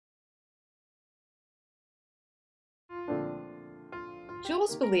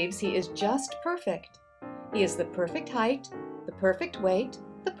Jules believes he is just perfect. He is the perfect height, the perfect weight,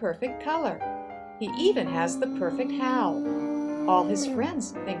 the perfect color. He even has the perfect howl. All his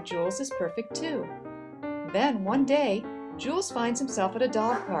friends think Jules is perfect too. Then one day, Jules finds himself at a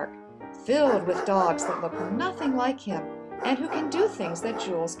dog park, filled with dogs that look nothing like him and who can do things that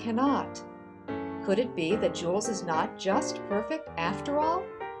Jules cannot. Could it be that Jules is not just perfect after all?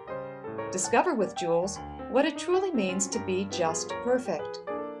 Discover with Jules what it truly means to be just perfect.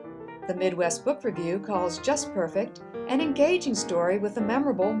 The Midwest Book Review calls Just Perfect an engaging story with a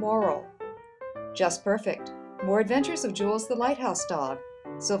memorable moral. Just Perfect, More Adventures of Jules the Lighthouse Dog,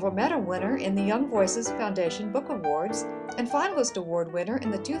 Silver Medal winner in the Young Voices Foundation Book Awards and finalist award winner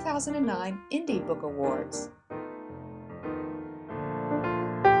in the 2009 Indie Book Awards.